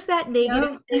 There's that negative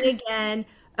Yep. thing again.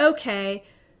 Okay,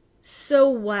 so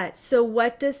what? So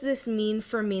what does this mean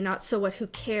for me? Not so what, who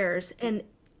cares? And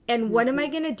what am I Mhm.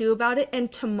 going to do about it?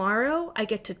 And tomorrow I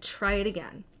get to try it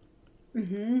again.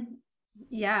 Mm-hmm.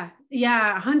 Yeah.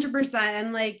 Yeah. 100%.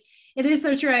 And like, it is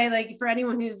so true. I like for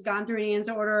anyone who's gone through an eating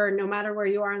disorder, or no matter where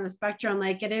you are on the spectrum,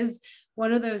 like it is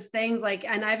one of those things like,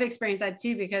 and I've experienced that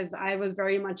too, because I was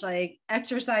very much like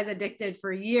exercise addicted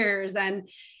for years. And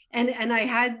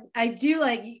I do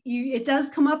like you, it does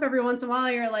come up every once in a while.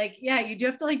 You're like, yeah, you do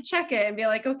have to like check it and be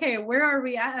like, okay, where are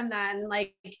we at in that? And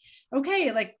like,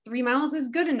 okay, like 3 miles is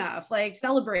good enough, like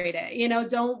celebrate it,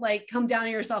 don't like come down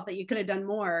on yourself that you could have done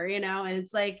more, and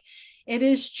it's like, it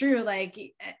is true, like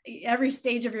every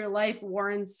stage of your life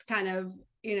warrants kind of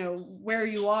where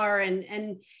you are. And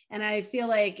I feel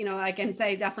like I can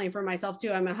say definitely for myself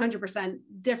too, I'm 100%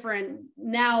 different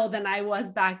now than I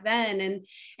was back then.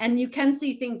 And you can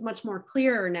see things much more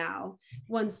clearer now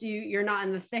once you're not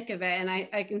in the thick of it. And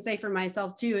I can say for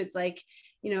myself too, it's like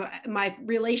my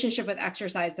relationship with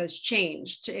exercise has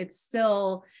changed.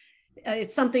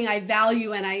 It's something I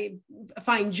value and I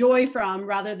find joy from,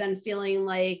 rather than feeling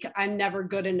like I'm never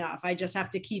good enough. I just have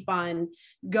to keep on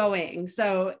going.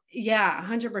 So yeah,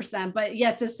 100%. But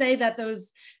yeah, to say that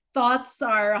those thoughts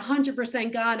are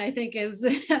 100% gone, I think is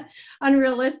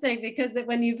unrealistic, because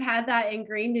when you've had that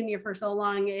ingrained in you for so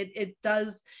long, it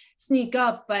does sneak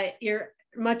up, but you're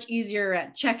much easier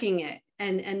at checking it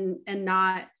and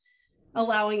not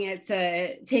allowing it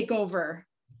to take over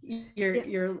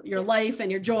your life and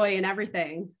your joy and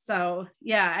everything. So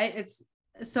yeah, it's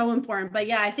so important. But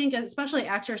yeah, I think especially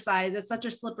exercise, it's such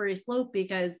a slippery slope,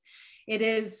 because it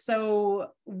is so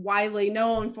widely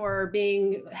known for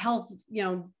being health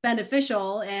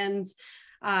beneficial. And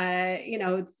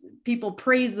people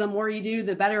praise the more you do,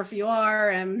 the better if you are.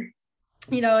 And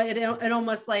it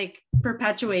almost like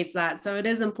perpetuates that. So it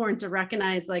is important to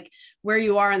recognize like where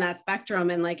you are in that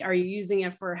spectrum, and like, are you using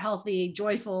it for healthy,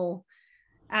 joyful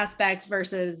aspects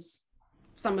versus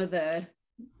some of the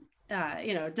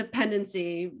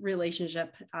dependency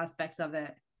relationship aspects of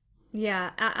it.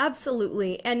 Yeah,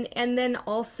 absolutely. And then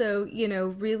also,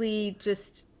 really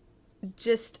just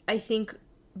I think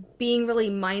being really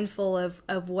mindful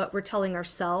of what we're telling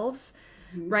ourselves,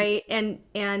 Mm-hmm. right?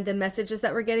 And the messages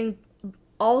that we're getting,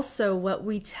 also what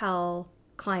we tell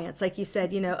clients. Like you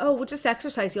said, oh, well, just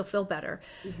exercise, you'll feel better.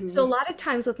 So a Mm-hmm. lot of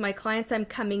times with my clients, I'm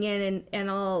coming in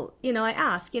and I'll, I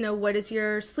ask, what does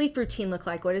your sleep routine look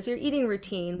like? What is your eating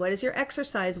routine? What is your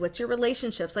exercise? What's your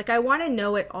relationships? Like I want to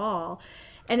know it all.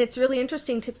 And it's really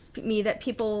interesting to me that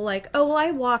people like, oh, well, I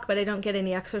walk, but I don't get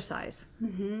any exercise.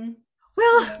 Mm-hmm.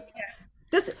 Well, Yeah.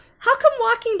 does how come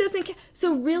walking doesn't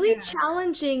so really Yeah.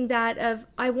 challenging that of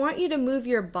I want you to move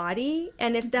your body,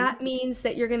 and if Mm-hmm. that means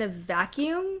that you're going to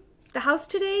vacuum the house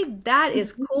today, that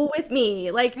is cool with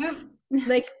me. Like Yep.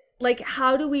 like like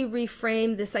how do we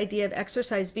reframe this idea of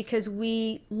exercise, because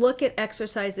we look at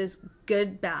exercise as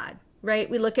good bad, right?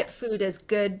 We look at food as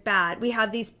good bad. We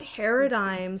have these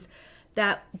paradigms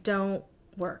that don't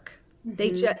work. Mm-hmm.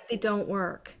 They don't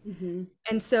work. Mm-hmm.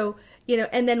 And so,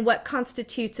 and then what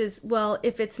constitutes is, well,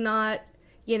 if it's not,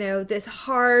 this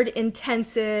hard,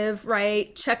 intensive,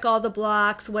 right, check all the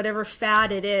blocks, whatever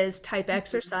fad it is type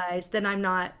exercise, then I'm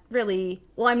not really,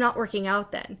 well, I'm not working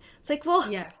out then. It's like, well,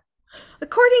 Yeah.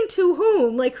 according to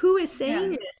whom? Like, who is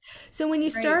saying Yeah. this? So when you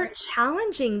Right. start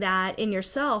challenging that in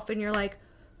yourself and you're like,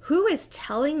 who is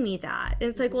telling me that? And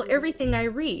it's like, well, Mm-hmm. everything I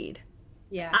read.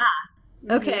 Yeah.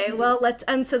 Mm-hmm. Okay, well, let's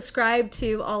unsubscribe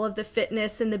to all of the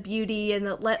fitness and the beauty and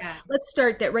Yeah. let's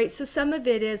start that, right? So some of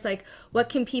it is like what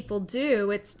can people do?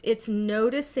 It's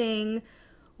noticing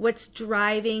what's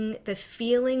driving the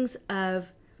feelings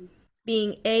of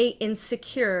being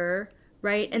insecure,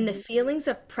 right? And the Mm-hmm. feelings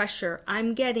of pressure.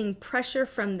 I'm getting pressure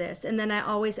from this. And then I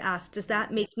always ask, does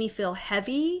that make me feel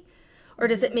heavy or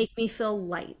does it Mm-hmm. make me feel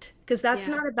light? Because that's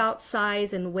Yeah. not about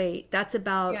size and weight. That's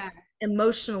about Yeah.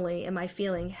 emotionally, am I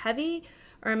feeling heavy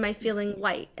or am I feeling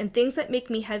light? And things that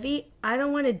make me heavy, I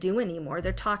don't want to do anymore.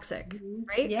 They're toxic, Mhm.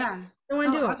 right? Yeah. I don't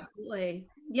want to Oh, do them. absolutely.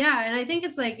 Yeah. And I think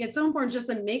it's like, it's so important just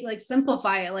to make like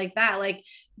simplify it like that. Like,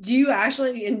 do you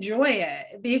actually enjoy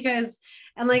it? Because,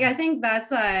 and like, I think that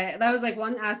was like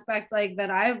one aspect like that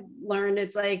I've learned.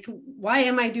 It's like, why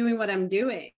am I doing what I'm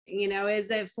doing? Is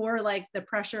it for like the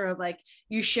pressure of like,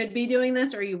 you should be doing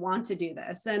this or you want to do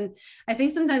this? And I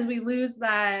think sometimes we lose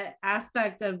that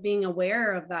aspect of being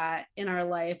aware of that in our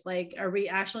life. Like, are we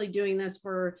actually doing this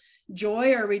for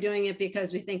joy, or are we doing it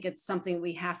because we think it's something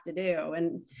we have to do?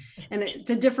 And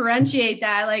to differentiate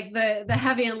that, like the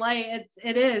heavy and light,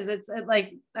 it's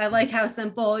like, I like how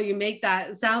simple you make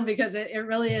that sound, because it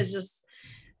really is just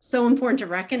so important to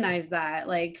recognize that,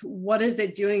 like, what is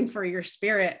it doing for your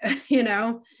spirit?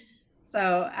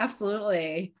 So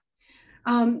absolutely.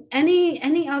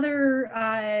 Any other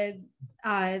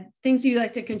things you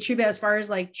like to contribute as far as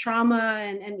like trauma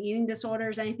and eating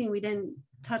disorders? Anything we didn't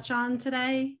touch on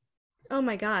today? Oh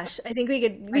my gosh. I think we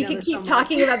could I we know could there's so keep much.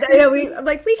 talking about that. You know, we could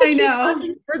I keep know.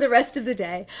 talking for the rest of the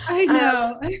day. I Um,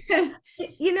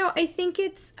 know.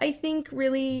 I think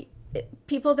really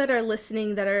people that are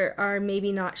listening that are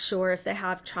maybe not sure if they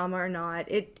have trauma or not.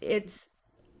 It's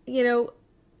you know,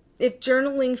 if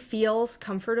journaling feels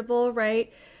comfortable,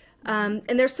 right? And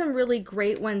there's some really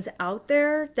great ones out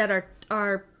there that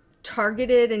are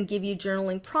targeted and give you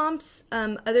journaling prompts.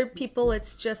 Other people,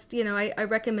 it's just, I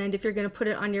recommend if you're going to put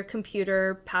it on your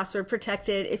computer, password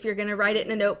protected. If you're going to write it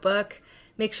in a notebook,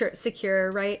 make sure it's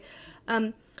secure, right?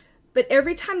 Um, but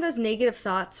every time those negative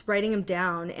thoughts, writing them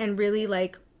down and really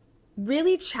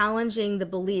really challenging the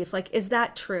belief, like, is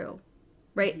that true?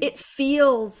 Right? It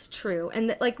feels true.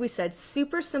 And like we said,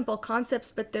 super simple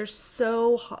concepts, but they're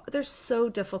so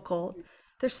difficult.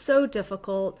 They're so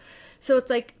difficult. So it's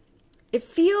like it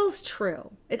feels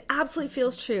true. It absolutely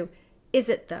feels true. Is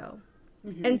it though?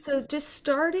 Mhm. And so just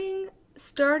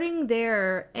starting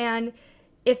there, and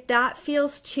if that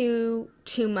feels too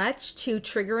much, too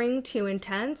triggering, too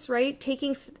intense, right?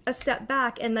 Taking a step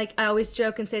back, and like I always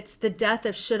joke and say it's the death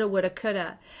of shoulda, woulda,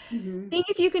 coulda. Mhm. Think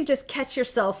if you can just catch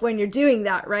yourself when you're doing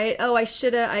that, right? Oh, I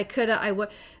shoulda, I coulda, I would.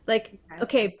 Like, Okay.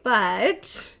 okay,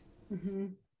 but,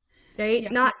 Mhm. right? Yeah.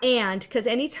 Not and, because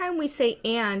anytime we say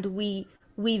and, we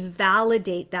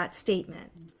validate that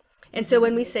statement. And so Mhm.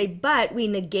 when we say but, we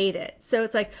negate it. So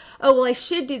it's like, oh, well, I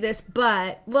should do this,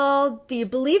 but, well, do you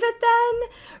believe it then?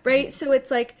 Right? So it's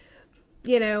like,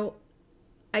 you know,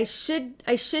 I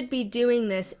should be doing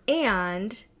this,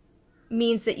 and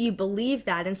means that you believe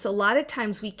that. And so a lot of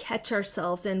times we catch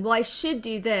ourselves in, well, I should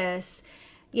do this,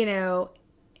 you know,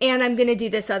 and I'm going to do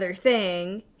this other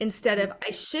thing instead of I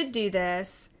should do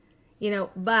this,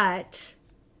 but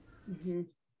Mhm.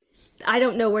 I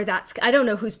don't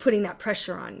know who's putting that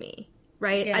pressure on me,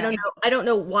 right? Yeah. I don't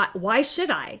know why should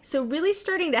I? So really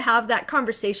starting to have that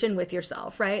conversation with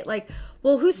yourself, right? Like,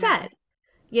 well, who Yeah. said?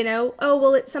 Oh,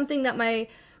 well, it's something that my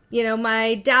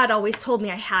dad always told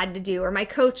me I had to do, or my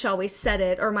coach always said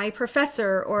it, or my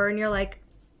professor, and you're like,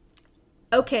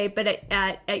 okay, but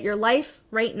at your life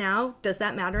right now, does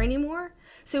that matter anymore?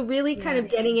 So really kind Yeah. of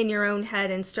getting in your own head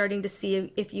and starting to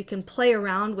see if you can play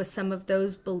around with some of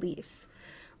those beliefs,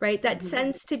 right? That Mhm.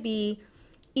 tends to be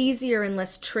easier and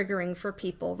less triggering for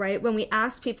people, right? When we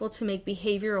ask people to make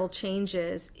behavioral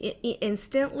changes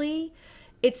instantly,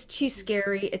 it's too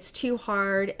scary, it's too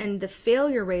hard, and the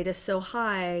failure rate is so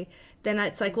high, then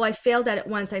it's like, well, I failed at it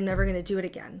once, I'm never going to do it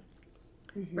again,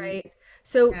 Mhm. right?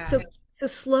 So Yeah. so so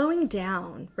slowing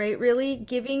down, right? Really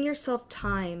giving yourself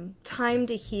time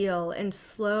to heal and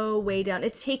slow way down.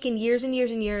 It's taken years and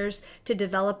years and years to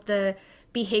develop the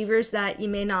behaviors that you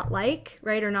may not like,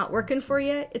 right? Or not working for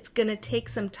you. It's going to take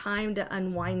some time to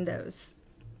unwind those.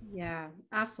 Yeah,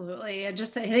 absolutely. And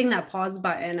just hitting that pause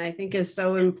button, I think, is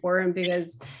so important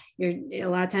because you're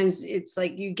a lot of times it's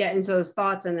like you get into those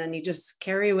thoughts and then you just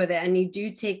carry with it and you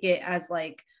do take it as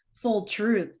like full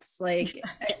truths. Like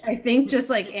I think just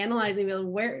like analyzing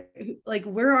where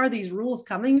are these rules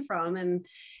coming from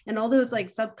and all those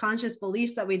like subconscious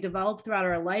beliefs that we develop throughout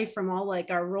our life from all like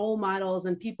our role models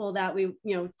and people that we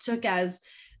took as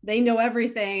they know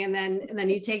everything and then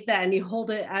you take that and you hold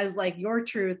it as like your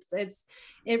truth.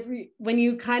 When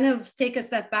you kind of take a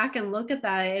step back and look at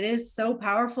that, it is so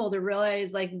powerful to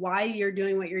realize like why you're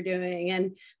doing what you're doing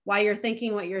and why you're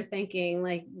thinking what you're thinking.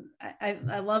 Like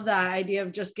I love that idea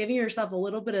of just giving yourself a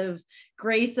little bit of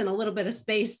grace and a little bit of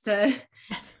space to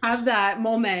have Yes. that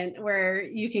moment where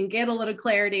you can get a little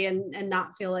clarity and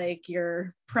not feel like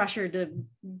you're pressured to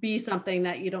be something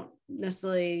that you don't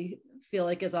necessarily feel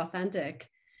like is authentic.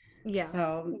 Yeah.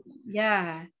 So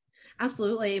yeah,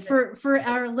 absolutely. For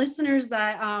our listeners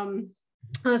that on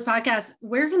this podcast,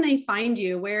 where can they find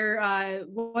you?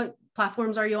 What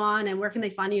platforms are you on, and where can they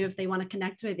find you if they want to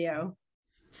connect with you?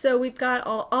 So we've got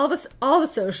all the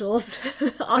socials,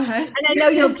 and Okay. I know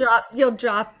you'll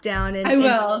drop down I in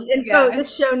will. info the Yeah.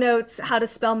 show notes how to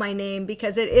spell my name,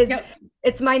 because Yep.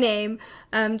 it's my name,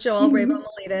 Joelle Rabo Mhm.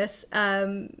 Miletus,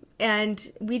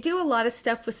 and we do a lot of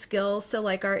stuff with skills. So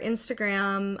like our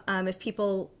Instagram, if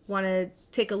people want to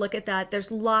take a look at that, there's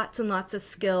lots and lots of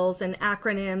skills and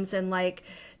acronyms and like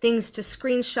things to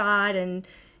screenshot and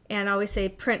I always say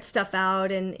print stuff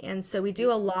out, and so we do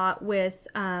a lot with.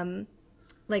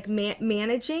 Like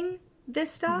managing this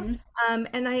stuff. Mhm.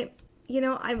 And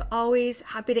I'm always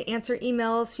happy to answer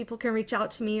emails. People can reach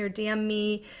out to me or DM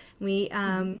me. We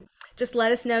just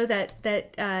let us know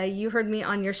that you heard me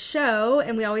on your show,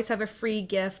 and we always have a free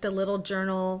gift, a little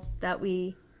journal that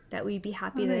we'd be Oh,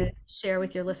 happy nice. to share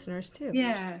with your listeners too.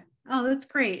 Yeah. Oh, that's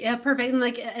great. Yeah, perfect.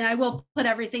 And I will put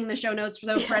everything in the show notes.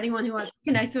 So for Yeah. anyone who wants to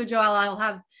connect with Joelle, I'll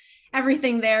have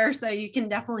everything there. So you can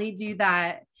definitely do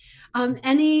that.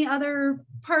 Any other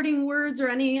parting words or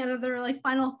any other like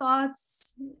final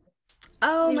thoughts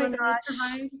Oh my anyone would gosh.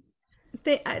 provide?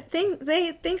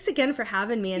 Thanks again for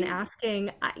having me and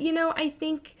asking. I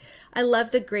think I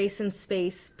love the grace and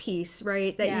space piece,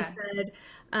 right? That you Yeah. said.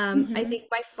 I Hmm. think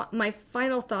my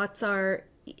final thoughts are,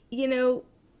 you know,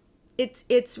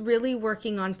 it's really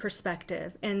working on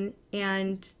perspective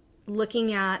and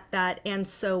looking at that and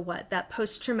so what, that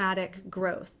post-traumatic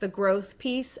growth, the growth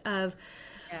piece of,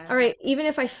 Yeah. all right, even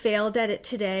if I failed at it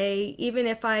today, even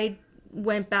if I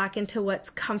went back into what's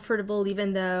comfortable,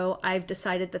 even though I've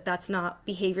decided that that's not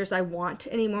behaviors I want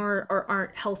anymore or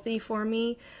aren't healthy for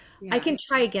me, I Yeah. can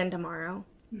try again tomorrow,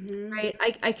 Hmm. right?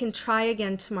 I can try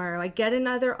again tomorrow. I get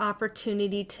another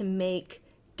opportunity to make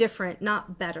different,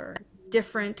 not better,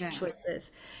 different Yeah.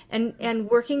 choices. And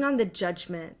working on the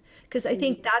judgment, because I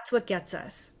think that's what gets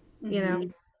us, you know? Hmm.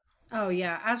 Oh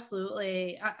yeah,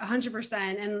 absolutely.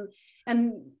 100%.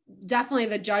 And definitely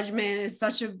the judgment is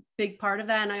such a big part of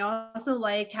that. And I also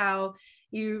like how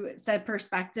you said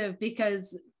perspective,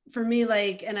 because for me,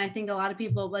 like, and I think a lot of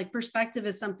people, like, perspective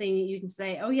is something you can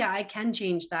say, oh yeah, I can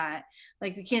change that.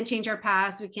 Like, we can't change our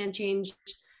past, we can't change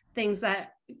things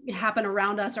that happen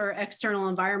around us or external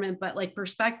environment, but like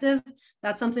perspective,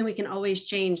 that's something we can always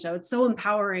change. So it's so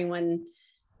empowering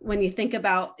when you think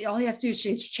about, all you have to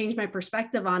do is change my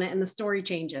perspective on it and the story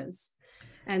changes.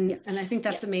 Yeah. And I think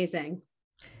that's amazing.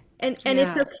 And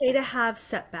it's Yeah. okay to have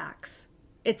setbacks.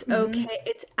 It's Hmm. okay.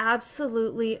 It's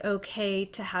absolutely okay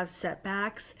to have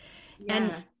setbacks. And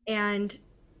Yeah. and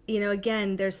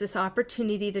again, there's this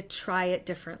opportunity to try it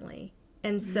differently.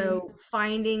 And Hmm. so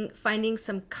finding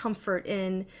some comfort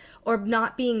in, or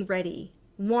not being ready,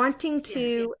 wanting Yeah.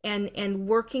 to and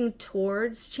working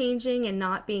towards changing and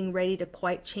not being ready to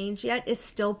quite change yet is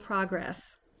still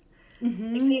progress. Like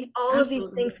Hmm. all of these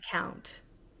Absolutely. things count.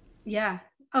 Yeah.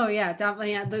 Oh yeah,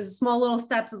 definitely. Yeah. Those small little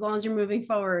steps, as long as you're moving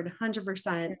forward,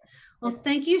 100%. Yeah. Well,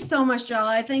 thank you so much, Joel.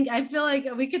 I feel like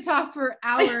we could talk for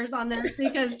hours on this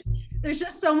because there's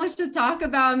just so much to talk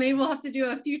about. Maybe we'll have to do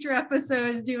a future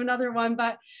episode, do another one,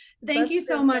 but thank That's you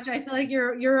so perfect. much. I feel like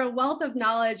you're a wealth of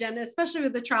knowledge, and especially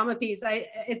with the trauma piece, I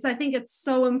think it's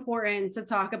so important to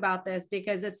talk about this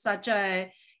because it's such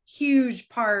a huge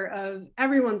part of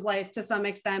everyone's life to some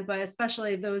extent, but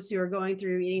especially those who are going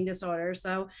through eating disorders.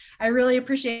 So I really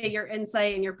appreciate your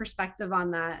insight and your perspective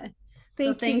on that.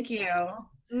 So Thank you. thank you.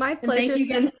 My And thank pleasure. you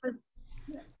again.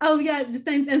 Oh yeah.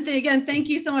 And again, thank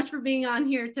you so much for being on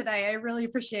here today. I really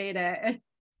appreciate it.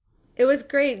 It was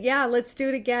great. Yeah, let's do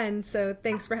it again. So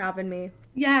thanks for having me.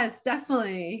 Yes,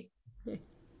 definitely.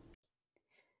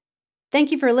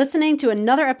 Thank you for listening to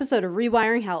another episode of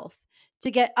Rewiring Health. To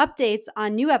get updates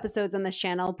on new episodes on this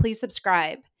channel, please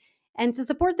subscribe. And to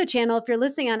support the channel, if you're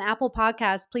listening on Apple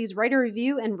Podcasts, please write a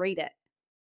review and rate it.